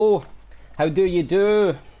Oh, how do you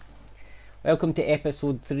do? Welcome to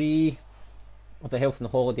episode 3 of the Health and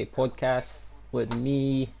Holiday podcast with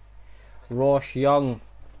me, Ross Young.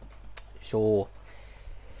 So,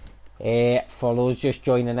 for those just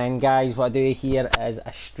joining in, guys, what I do here is I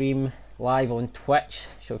stream live on Twitch.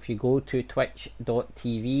 So if you go to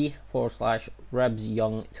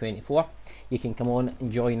twitch.tv/RibsYoung24, you can come on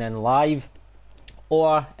and join in live.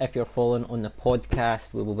 Or if you're following on the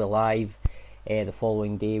podcast, we will be live the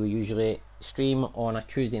following day. We usually stream on a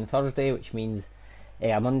Tuesday and Thursday, which means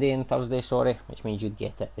a Monday and Thursday, which means you'd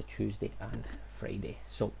get it the Tuesday and Friday.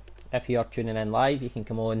 So if you are tuning in live, you can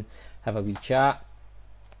come on, have a wee chat,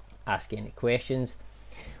 ask any questions.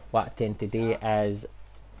 What I tend to do is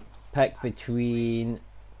pick between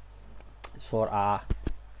sort of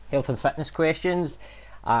health and fitness questions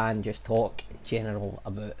and just talk general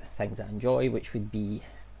about things I enjoy, which would be,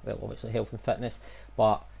 well, obviously health and fitness,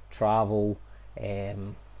 but travel,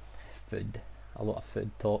 food, a lot of food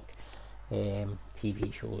talk,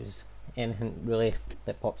 TV shows, anything really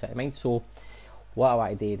that pops out of mind. So what I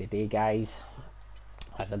want to do today, guys,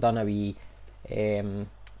 is I done a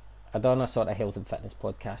sort of health and fitness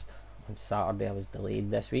podcast on Saturday. I was delayed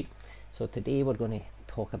this week, so today we're going to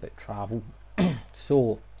talk about travel.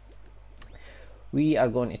 So we are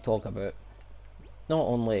going to talk about, not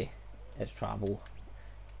only is travel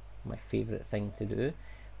my favourite thing to do,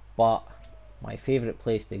 but my favourite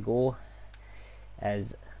place to go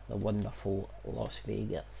is the wonderful Las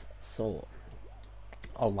Vegas. So,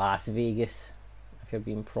 or Las Vegas, if you're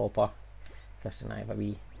being proper. Kirsten and I have a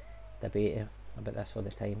wee debate about this all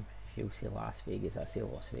the time. She'll say Las Vegas, I say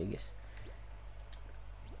Las Vegas.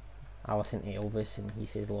 I listen to Elvis and he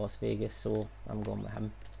says Las Vegas, so I'm going with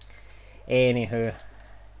him. Anywho,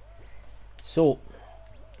 so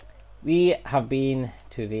we have been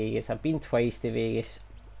to Vegas. I've been twice to Vegas.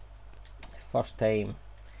 First time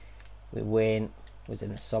we went was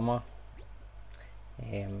in the summer,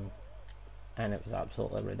 and it was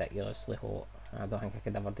absolutely ridiculously hot. I don't think I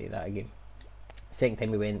could ever do that again. Second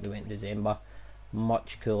time we went in December.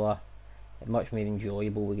 Much cooler, much more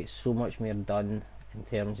enjoyable. We get so much more done in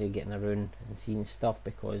terms of getting around and seeing stuff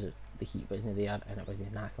because the heat wasn't there and it was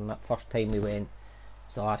just knackering. That first time we went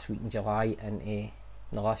was the last week in July, the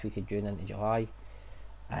last week of June into July,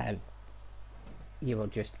 and you were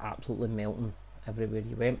just absolutely melting everywhere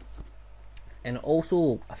you went. And it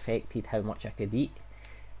also affected how much I could eat,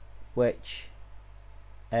 which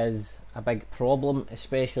is a big problem,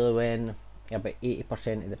 especially when about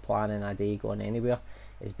 80% of the planning a day going anywhere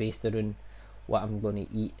is based around what I'm going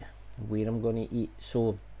to eat, where I'm going to eat.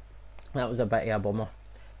 So that was a bit of a bummer.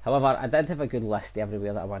 However, I did have a good list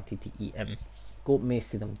everywhere that I wanted to eat in. Got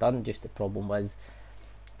most of them done, just the problem was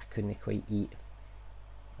I couldn't quite eat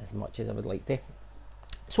as much as I would like to.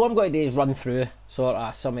 So what I'm going to do is run through sort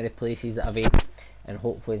of some of the places that I've ate and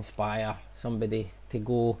hopefully inspire somebody to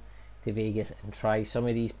go to Vegas and try some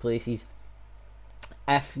of these places.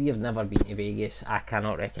 If you've never been to Vegas, I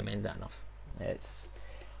cannot recommend it enough. It's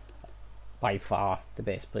by far the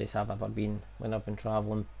best place I've ever been when I've been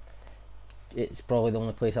travelling. It's probably the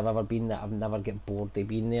only place I've ever been that I've never get bored of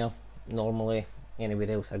being there. Normally,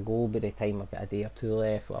 anywhere else I go, by the time I've got a day or two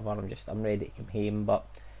left, whatever, I'm ready to come home. But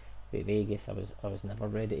with Vegas, I was never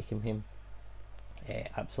ready to come home.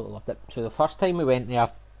 Absolutely loved it. So the first time we went there,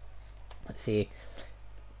 let's say,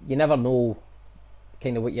 you never know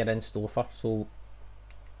kind of what you're in store for. So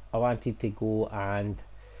I wanted to go and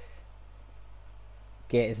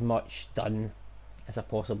get as much done as I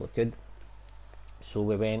possibly could. So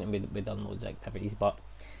we went and we done loads of activities, but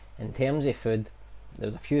in terms of food, there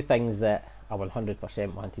was a few things that I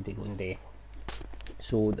 100% wanted to go and do.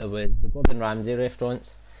 So there was the Gordon Ramsay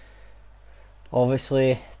restaurants.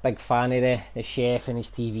 Obviously, big fan of the chef and his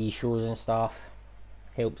TV shows and stuff.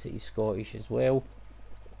 Helps that he's Scottish as well.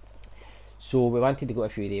 So we wanted to go to a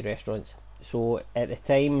few of the restaurants. So at the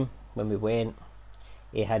time when we went,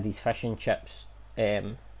 he had his fish and chip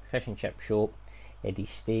shop, he had his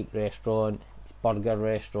steak restaurant, his burger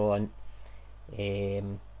restaurant, the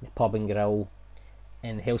pub and grill,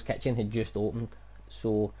 and Hell's Kitchen had just opened.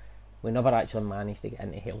 So we never actually managed to get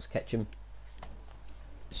into Hell's Kitchen.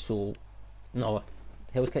 So no,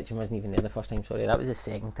 Hell's Kitchen wasn't even there the first time, sorry, that was the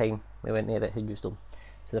second time we went there, it had just opened.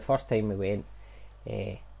 So the first time we went,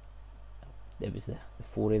 there was the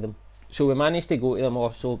four of them. So we managed to go to them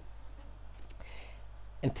all. So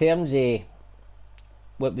in terms of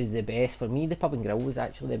what was the best, for me the pub and grill was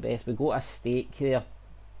actually the best. We got a steak there,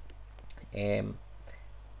 and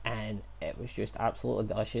it was just absolutely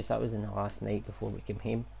delicious. That was in the last night before we came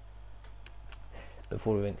home,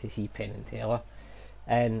 before we went to see Penn and Teller.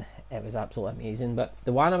 and it was absolutely amazing. But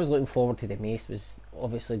the one I was looking forward to the most was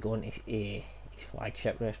obviously going to his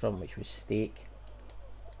flagship restaurant, which was Steak,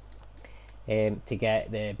 to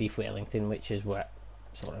get the beef Wellington, which is what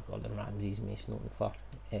sort of Gordon Ramsay's most known for,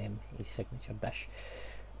 his signature dish.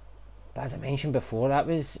 But as I mentioned before, that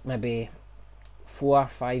was maybe 4 or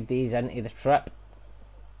 5 days into the trip,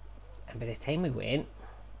 and by the time we went,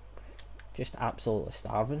 just absolutely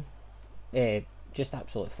starving, just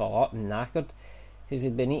absolutely full up and knackered, because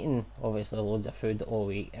we'd been eating obviously loads of food all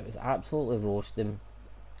week. It was absolutely roasting,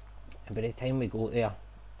 and by the time we got there,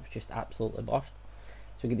 it was just absolutely burst.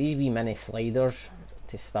 So we got these wee mini sliders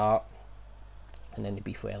to start, and then the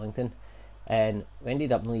beef Wellington, and we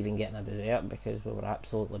ended up not even getting a dessert because we were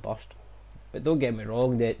absolutely burst. But don't get me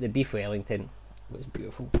wrong, the beef Wellington was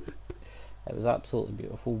beautiful. It was absolutely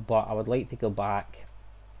beautiful, but I would like to go back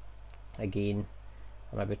again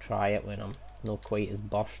and maybe try it when I'm not quite as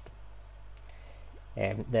burst.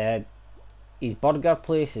 His burger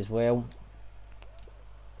place as well,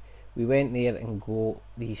 we went there and got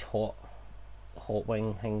these hot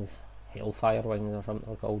wing things, Hellfire wings or something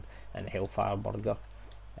they're called, and a Hellfire burger,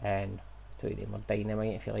 and I tell you, they were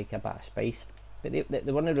dynamite if you like a bit of spice. But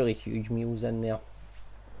they weren't really huge meals in there.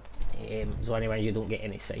 So anyway, you don't get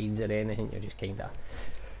any sides or anything, you're just kind of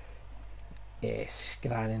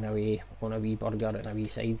scranning away on a wee burger and a wee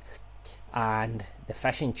side. And the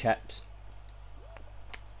fish and chips,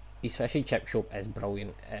 his fish and chip shop is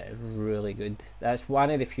brilliant. It is really good. That's one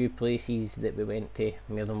of the few places that we went to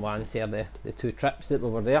more than once there, the 2 trips that we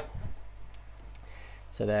were there.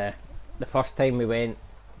 So the first time we went,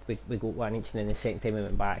 we got one each, and then the second time we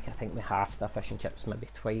went back, I think we halved the fish and chips maybe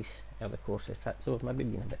twice over the course of the trip, so we've maybe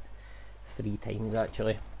been about 3 times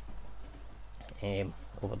actually,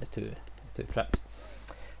 over the two trips.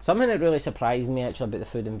 Something that really surprised me actually about the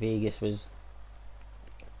food in Vegas was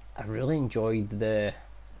I really enjoyed the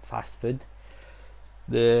fast food.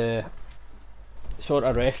 The sort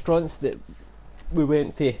of restaurants that we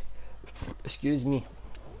went to, excuse me,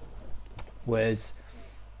 was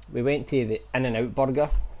we went to the In-N-Out Burger.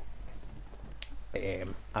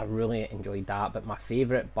 I really enjoyed that, but my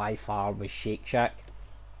favourite by far was Shake Shack.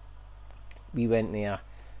 We went there,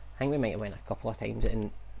 I think we might have went a couple of times,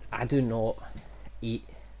 and I do not eat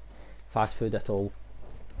fast food at all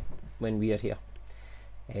when we are here.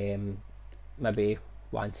 Maybe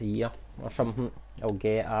once a year or something I'll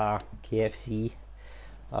get a KFC.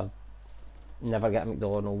 I've never get a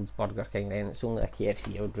McDonald's, Burger King, and it's only a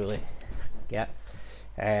KFC I would really get,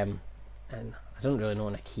 and I don't really know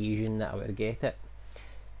an occasion that I would get it,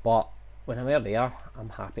 but when I'm there I'm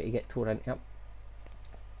happy to get tore into it.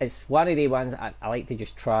 It's one of the ones I like to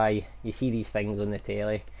just try. You see these things on the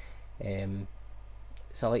telly,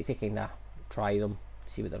 so I like to kind of try them,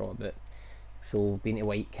 see what they're all about. So been to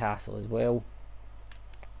White Castle as well.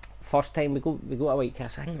 First time we go to White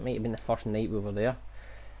Castle, I think it might have been the first night we were there,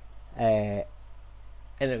 and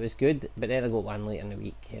it was good, but then I got one later in the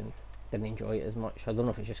week and didn't enjoy it as much. I don't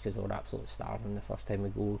know if it's just because we were absolutely starving the first time we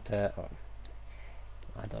go to it, or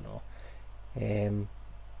I don't know.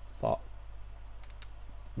 But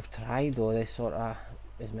we've tried all this sort of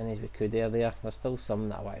as many as we could there. There's still some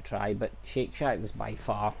that I want to try, but Shake Shack was by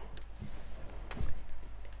far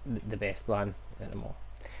the best one in them all.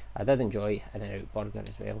 I did enjoy In-N-Out Burger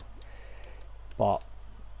as well, but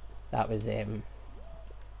that was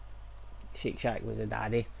Shake Shack was a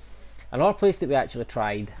daddy. Another place that we actually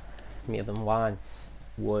tried more than once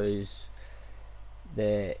was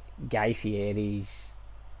the Guy Fieri's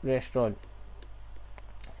restaurant.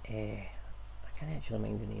 I can't actually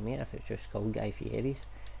mind the name here if it's just called Guy Fieri's,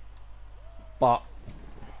 but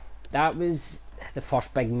that was the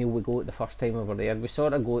first big meal we got the first time we were there. We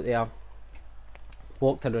sort of got there,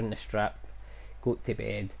 walked around the strip, got to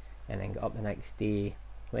bed, and then got up the next day,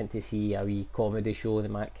 went to see a wee comedy show, the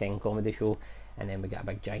Matt King comedy show, and then we got a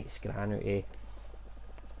big giant scran out of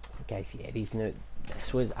Guy Fieri's. Now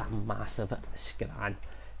this was a massive scran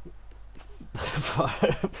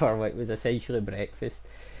for what was essentially breakfast.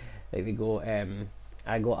 Like we got,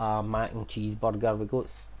 I got a mac and cheese burger. We got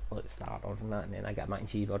like starters and that, and then I got a mac and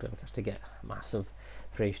cheese burger just to get a massive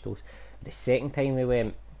French toast. The second time we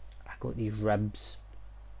went, I got these ribs,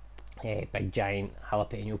 big giant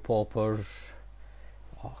jalapeno poppers,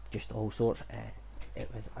 just all sorts. It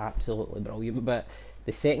was absolutely brilliant. But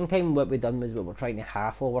the second time what we done was we were trying to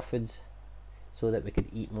half our foods so that we could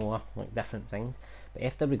eat more, like different things. But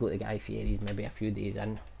after we got to Guy Fieri's, maybe a few days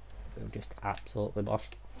in, we were just absolutely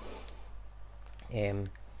burst.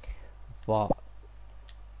 But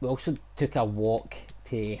we also took a walk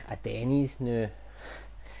to a Denny's. Now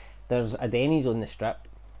there's a Denny's on the strip,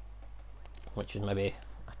 which is maybe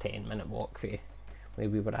a 10-minute walk for where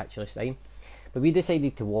we were actually staying. But we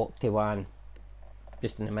decided to walk to one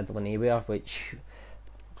just in the middle of nowhere, which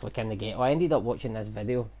was like in the ghetto. I ended up watching this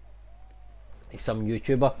video of some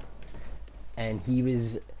YouTuber, and he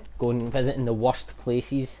was going visiting the worst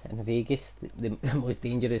places in Vegas, the most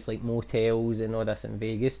dangerous like motels and all this in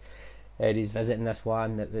Vegas. He's visiting this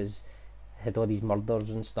one that had all these murders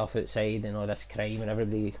and stuff outside and all this crime, and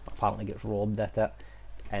everybody apparently gets robbed at it.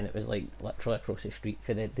 And it was like literally across the street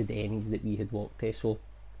for the Denny's that we had walked to. So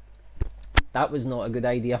that was not a good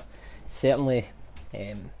idea. Certainly,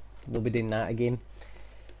 we'll be doing that again.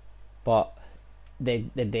 But the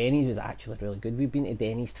Denny's was actually really good. We've been to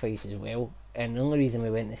Denny's twice as well, and the only reason we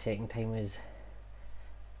went the second time was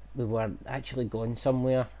we were actually going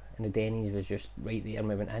somewhere, and the Denny's was just right there, and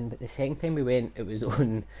we went in. But the second time we went, it was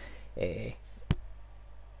on. It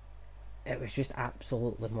was just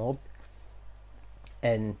absolutely mobbed,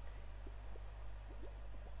 and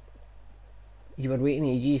you were waiting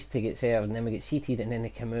ages to get served, and then we get seated, and then they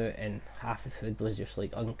come out, and half the food was just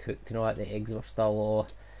like uncooked and all that. The eggs were still all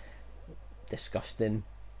disgusting,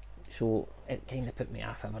 so it kind of put me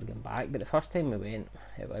off ever going back. But the first time we went,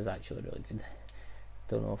 it was actually really good.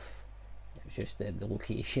 Don't know if it was just the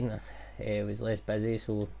location. It was less busy,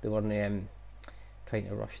 so they weren't trying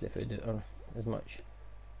to rush the food out as much.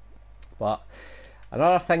 But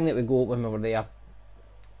another thing that we got when we were there,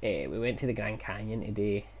 we went to the Grand Canyon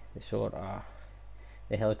today,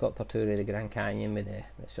 the helicopter tour of the Grand Canyon with the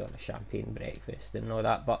sort of champagne breakfast and all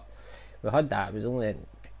that. But we had that. It was only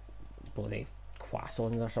bloody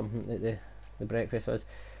croissants or something that the breakfast was.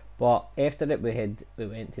 But after it, we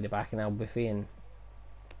went to the Bacchanal buffet, and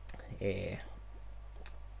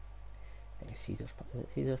Caesar's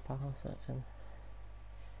Palace that's in.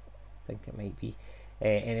 I think it might be.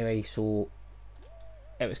 Anyway, so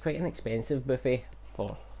it was quite an expensive buffet for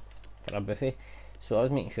a buffet, so I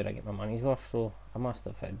was making sure I get my money's worth. So I must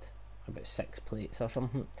have had about 6 plates or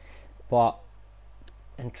something. But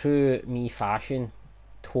in true me fashion,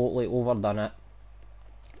 totally overdone it,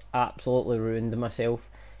 absolutely ruined myself,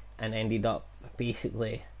 and ended up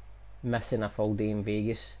basically missing a full day in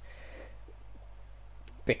Vegas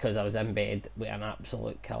because I was in bed with an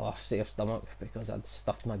absolute killer sore stomach because I'd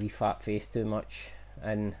stuffed my wee fat face too much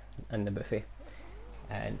in the buffet,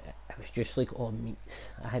 and it was just like all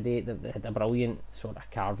meats. I had a brilliant sort of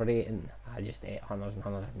carvery, and I just ate hundreds and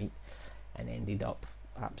hundreds of meat, and ended up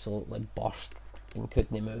absolutely burst and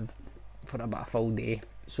couldn't move for about a full day.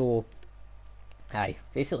 So I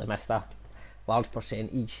basically missed a large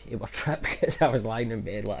percentage of our trip because I was lying in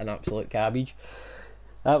bed like an absolute cabbage.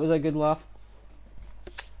 That was a good laugh.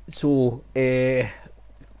 So it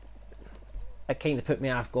kind of put me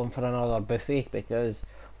off going for another buffet because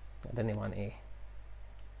I didn't want to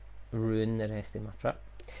ruin the rest of my trip.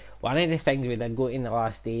 One of the things we did go to in the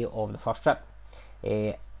last day of the first trip,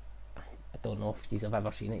 I don't know if you have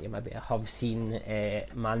ever seen it, you maybe have seen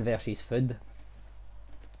Man vs Food,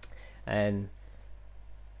 and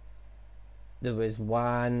there was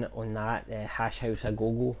one on that, Hash House A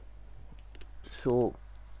Go Go. So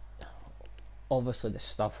obviously the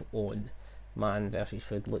stuff on Man vs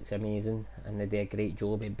Food looks amazing, and they did a great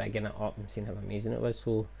job of bigging it up and seeing how amazing it was.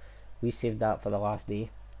 So we saved that for the last day,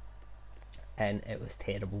 and it was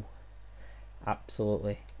terrible,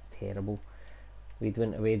 absolutely terrible. We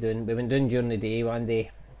went doing during the day one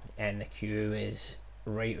day, and the queue is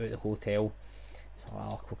right out the hotel. So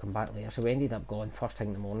we'll come back later. So we ended up going first thing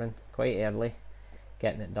in the morning, quite early,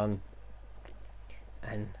 getting it done.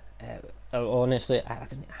 And honestly, I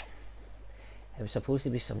didn't. It was supposed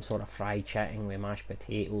to be some sort of fried chicken with mashed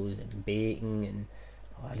potatoes and bacon and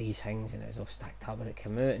all these things, and it was all stacked up. When it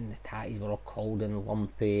came out, and the tatties were all cold and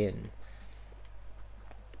lumpy, and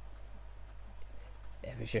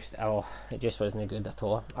it was just, it just wasn't good at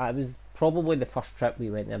all. It was probably the first trip we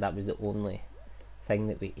went there, that was the only thing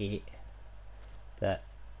that we ate that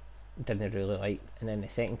didn't really like. And then the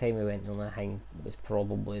second time we went, the only thing was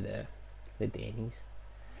probably the Denny's.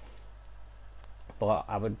 But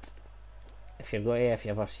I would, if you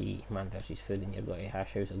ever see Man vs Food and you're going to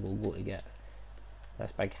Hash House A Go Go to get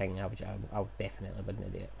this big thing, I would definitely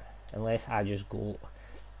wouldn't do it unless I just go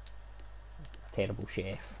a terrible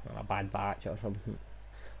chef or a bad batch or something.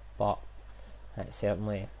 But it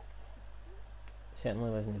certainly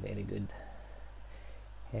wasn't very good.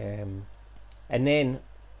 And then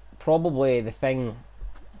probably the thing,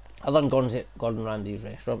 other than Gordon Ramsay's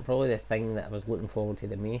restaurant, probably the thing that I was looking forward to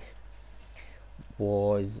the most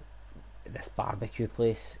was this barbecue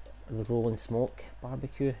place, the Rolling Smoke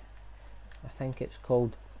Barbecue, I think it's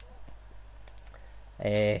called.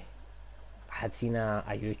 I had seen a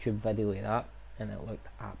YouTube video of that, and it looked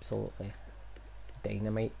absolutely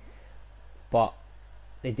dynamite. But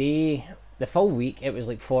the full week it was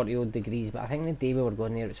like 40 odd degrees, but I think the day we were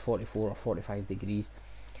going there it was 44 or 45 degrees,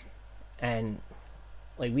 and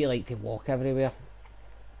like we like to walk everywhere,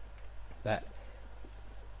 but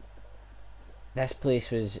this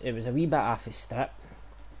place was a wee bit off the strip,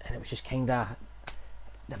 and it was just kind of,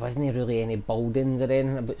 there wasn't really any buildings or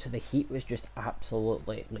anything, but so the heat was just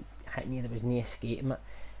absolutely like hitting you. There was no escaping it,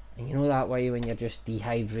 and you know that way when you're just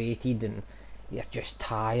dehydrated and you're just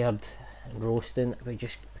tired and roasting, we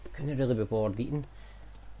just couldn't really be bothered eating,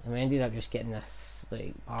 and we ended up just getting this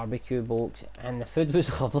like barbecue box, and the food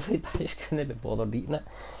was lovely, but I just couldn't be bothered eating it.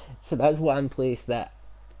 So that's one place that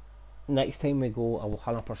next time we go I will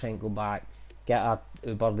 100% go back, get a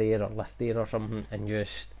Uber there or Lyft there or something, and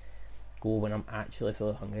just go when I'm actually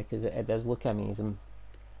fully hungry, because it does look amazing,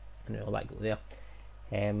 and I'll let go there.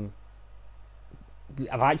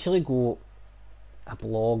 I've actually got a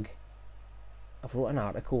blog, I've wrote an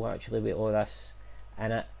article actually with all this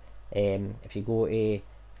in it. If you go to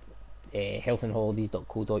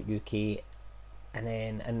healthandholidays.co.uk, and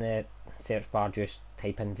then in the search bar just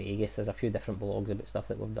type in Vegas, there's a few different blogs about stuff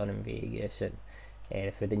that we've done in Vegas and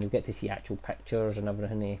the food, and you'll get to see actual pictures and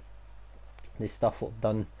everything, the stuff we've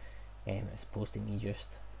done, as opposed to me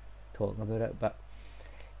just talking about it. But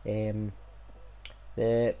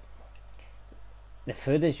the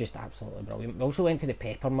food is just absolutely brilliant. We also went to the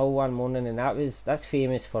Pepper Mill one morning, and that's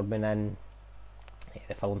famous for being in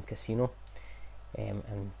the film Casino,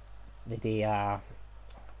 and they do a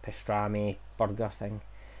pastrami burger thing.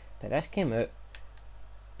 But this came out,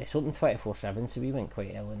 it's open 24/7, so we went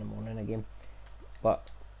quite early in the morning again.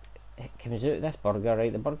 But it comes out this burger,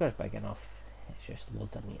 right? The burger's big enough, it's just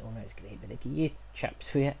loads of meat on it, it's great, but they give you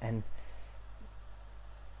chips with it, and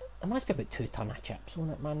there must be about 2 tons of chips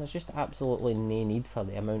on it, man. There's just absolutely no need for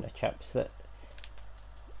the amount of chips that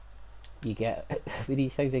you get with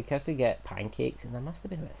these things. They used to get pancakes, and there must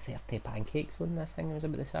have been about 30 pancakes on this thing. It was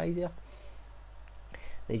about the size here.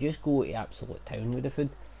 They just go to absolute town with the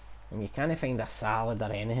food, and you can't find a salad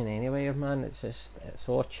or anything anywhere, man. It's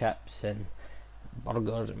all chips and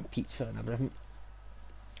burgers and pizza and everything.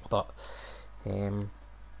 But there's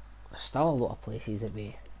still a lot of places that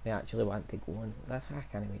we actually want to go, and that's why I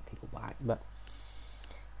can't wait to go back. But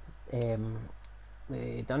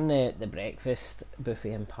we done the breakfast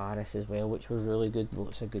buffet in Paris as well, which was really good.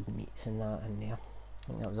 Lots of good meats and that in there. I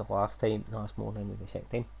think that was the last morning, maybe second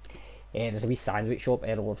time. There's a wee sandwich shop,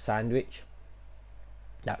 Earl of Sandwich.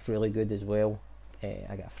 That's really good as well.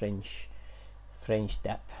 I got a French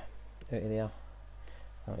dip out of there.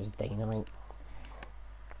 That was dynamite.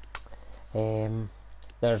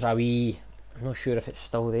 There's a wee, I'm not sure if it's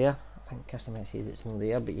still there, I think customer says it's not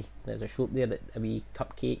there, but there's a shop there, a wee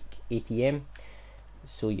cupcake ATM,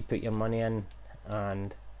 so you put your money in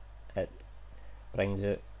and it brings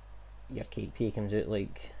out your cake comes out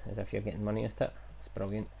like as if you're getting money out of it. It's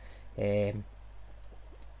brilliant. And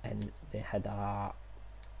they had a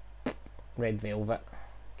red velvet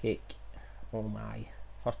cake. Oh my,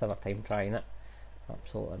 first ever time trying it,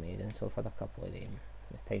 absolutely amazing. So I've had a couple of them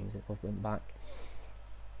the times that we've went back.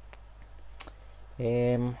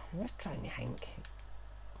 I'm just trying to think.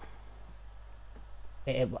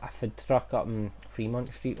 A food truck up in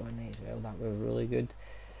Fremont Street one night as well, that was really good.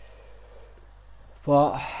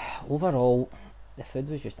 But overall the food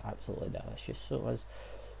was just absolutely delicious, so it was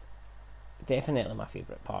definitely my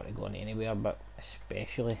favourite part of going anywhere, but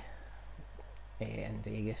especially in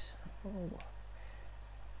Vegas.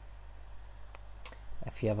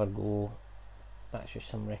 If you ever go, that's just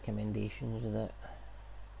some recommendations that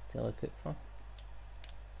to look out for.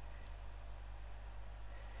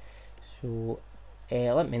 So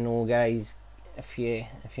let me know, guys, if you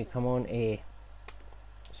come on to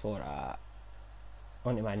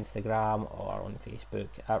onto my Instagram or on Facebook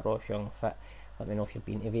at Ross Young Fit. Let me know if you've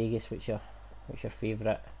been to Vegas. What's your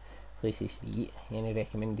favourite places to eat? Any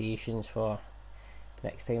recommendations for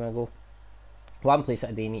next time I go? One place that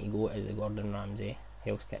I do need to go is the Gordon Ramsay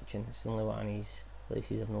Hell's Kitchen. It's the only one of these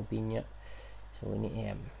places I've not been yet, so we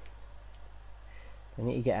need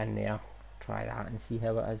to get in there, try that and see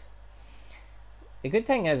how it is. The good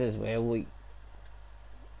thing is as well, like,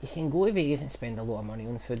 you can go to Vegas and spend a lot of money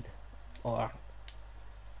on food, or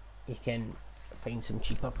you can find some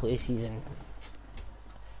cheaper places and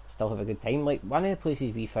still have a good time. Like one of the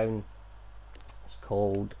places we found is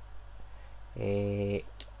called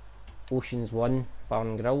Oceans One Bar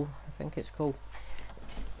and Grill, I think it's called,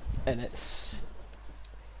 and it's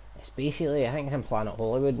basically, I think it's in Planet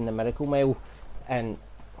Hollywood in the Miracle Mile, and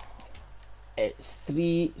it's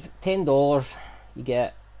 $10. You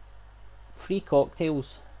get free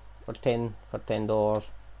cocktails for $10,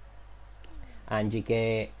 and you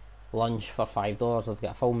get lunch for $5. They've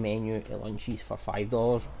got a full menu at lunches for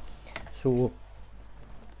 $5. So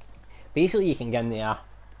basically you can get in there,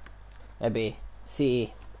 maybe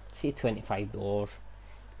say $25,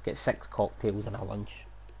 get 6 cocktails and a lunch,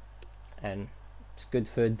 and it's good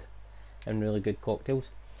food and really good cocktails.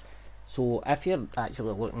 So if you're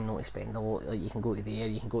actually looking not to spend a lot, like, you can go to there,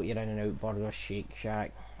 you can go to your In-N-Out Burger, Shake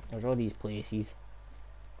Shack, there's all these places,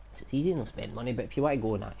 so it's easy to not spend money. But if you want to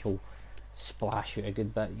go and actual splash out a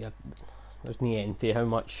good bit, there's no end to how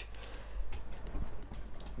much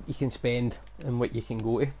you can spend and what you can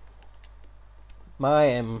go to.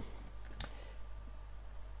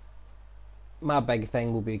 My big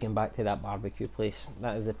thing will be going back to that barbecue place.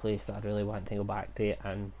 That is the place that I really want to go back to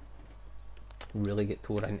and really get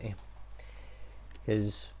tore into,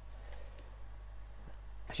 because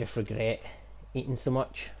I just regret eating so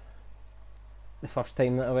much the first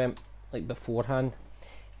time that I went, like beforehand,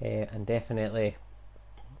 and definitely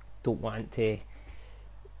don't want to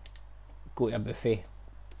go to a buffet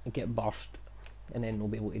and get burst and then not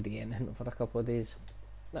be able to do anything for a couple of days.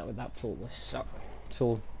 That would absolutely suck.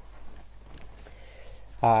 So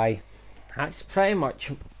aye, that's pretty much.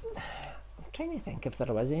 I'm trying to think if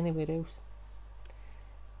there was anywhere else.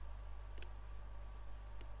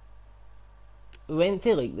 We went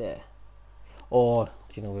to like do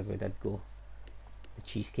you know where we did go? The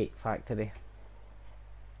Cheesecake Factory.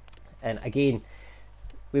 And again,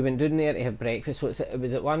 we went down there to have breakfast, so it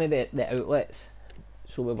was at one of the outlets,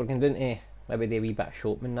 so we were going down to maybe do a wee bit of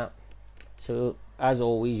shopping and that. So as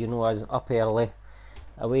always, you know, I was up early,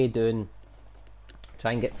 away down,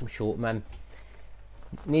 try and get some shopping in.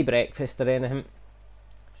 No breakfast or anything,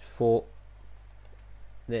 for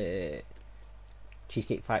the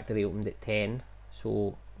Cheesecake Factory opened at 10,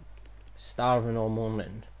 so starving all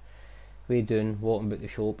morning, way down, walking about the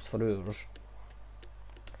shops for hours,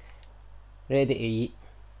 ready to eat,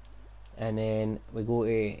 and then we go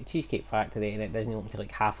to Cheesecake Factory and it doesn't open till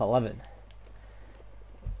like 11:30,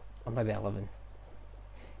 or maybe 11,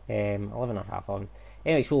 11 or half 11.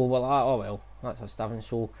 Anyway, so we're like, oh well, that's our starving,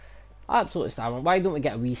 so absolutely starving, why don't we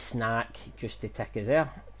get a wee snack just to tick us there?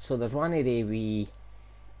 So there's one of the wee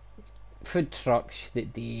food trucks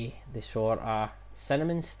that do the sort of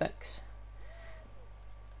cinnamon sticks,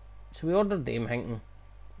 so we ordered them thinking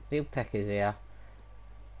they'll tick us there,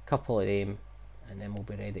 couple of them, and then we'll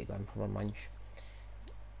be ready to go in for our lunch.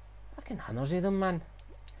 Fucking hundreds of them, man.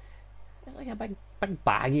 It's like a big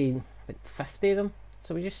baggie, about 50 of them.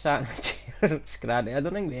 So we just sat in the chair and scratched. I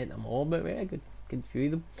don't think we ate them all, but we had a good few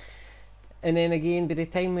of them. And then again, by the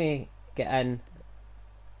time we get in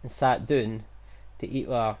and sat down to eat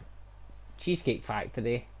our Cheesecake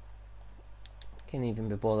Factory, can't even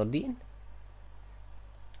be bothered eating.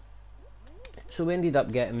 So we ended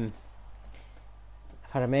up getting,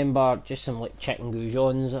 if I remember, just some like chicken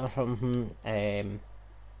goujons or something. I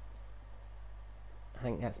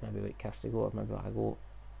think that's maybe what Kirsty got, or maybe what I got.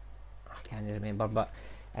 I can't remember, but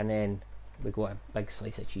and then we got a big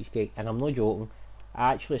slice of cheesecake, and I'm not joking,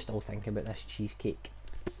 I actually still think about this cheesecake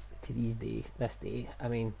to this day. I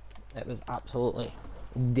mean, it was absolutely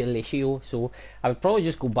delicious. So I would probably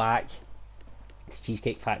just go back to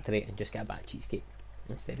Cheesecake Factory and just get a bit of cheesecake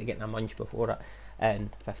instead of getting a munch before it and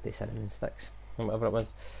 50 cinnamon sticks or whatever it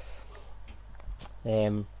was.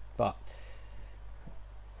 But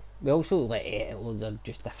we also like ate loads of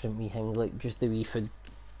just different wee things, like just the wee food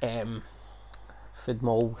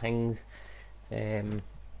mall things,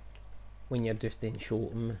 when you're just in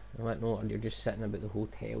shopping and whatnot, or you're just sitting about the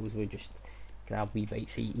hotels, we just grab wee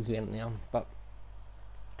bites to eat as we weren't there. But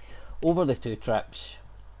over the 2 trips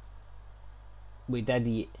we did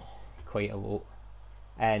eat quite a lot,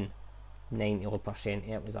 and 90% of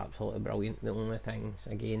it was absolutely brilliant. The only things,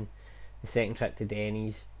 again, the second trip to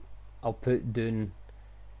Denny's, I'll put down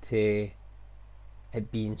to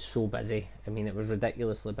it being so busy. I mean, it was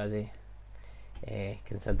ridiculously busy,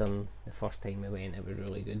 considering the first time we went it was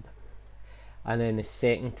really good, and then the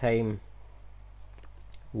second time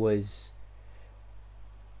was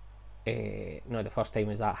no, the first time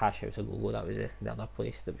was that Hash House a Go-Go. That was the other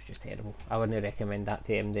place that was just terrible. I wouldn't recommend that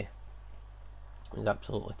to MD. It was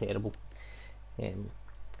absolutely terrible.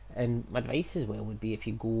 And my advice as well would be, if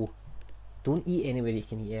you go, don't eat anywhere you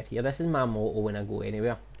can eat out here. This is my motto when I go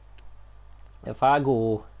anywhere. If I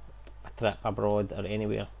go a trip abroad or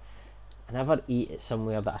anywhere, I never eat at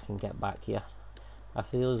somewhere that I can get back here. I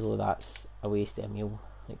feel as though that's a waste of a meal.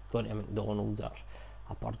 Like going to McDonald's or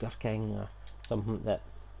a Burger King or something that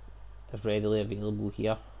is readily available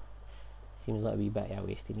here seems like a wee bit of a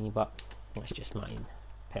waste to me, but that's just my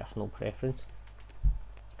personal preference.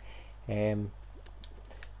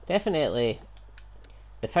 Definitely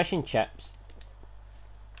the fish and chips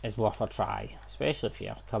is worth a try, especially if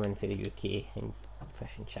you're coming for the UK and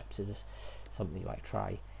fish and chips is something you want to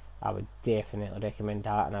try. I would definitely recommend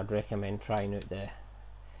that, and I'd recommend trying out the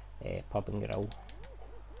pub and grill.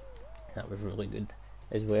 That was really good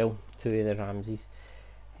as well, 2 of the Ramses.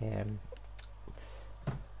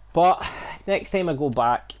 But next time I go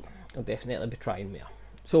back, I'll definitely be trying more.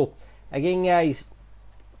 So again guys,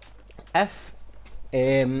 if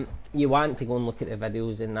you want to go and look at the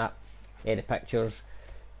videos and that, the pictures,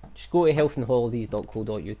 just go to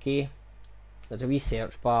healthandholidays.co.uk. there's a wee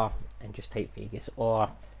search bar and just type Vegas, or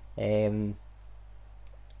in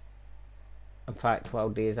fact what I'll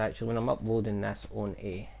do is actually when I'm uploading this on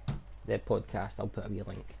the podcast, I'll put a wee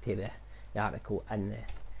link to the article in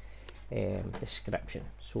the description.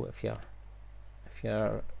 So if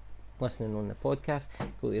you're listening on the podcast,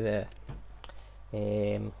 go to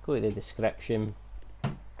the description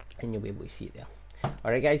and you'll be able to see it there.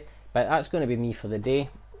 Alright guys, but that's going to be me for the day.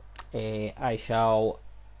 I shall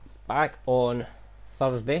be back on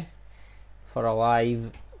Thursday for a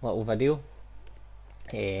live little video,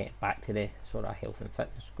 back to the sort of health and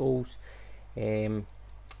fitness goals, and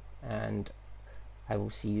I will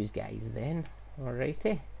see you guys then.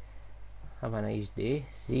 Alrighty, have a nice day,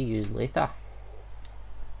 see you later.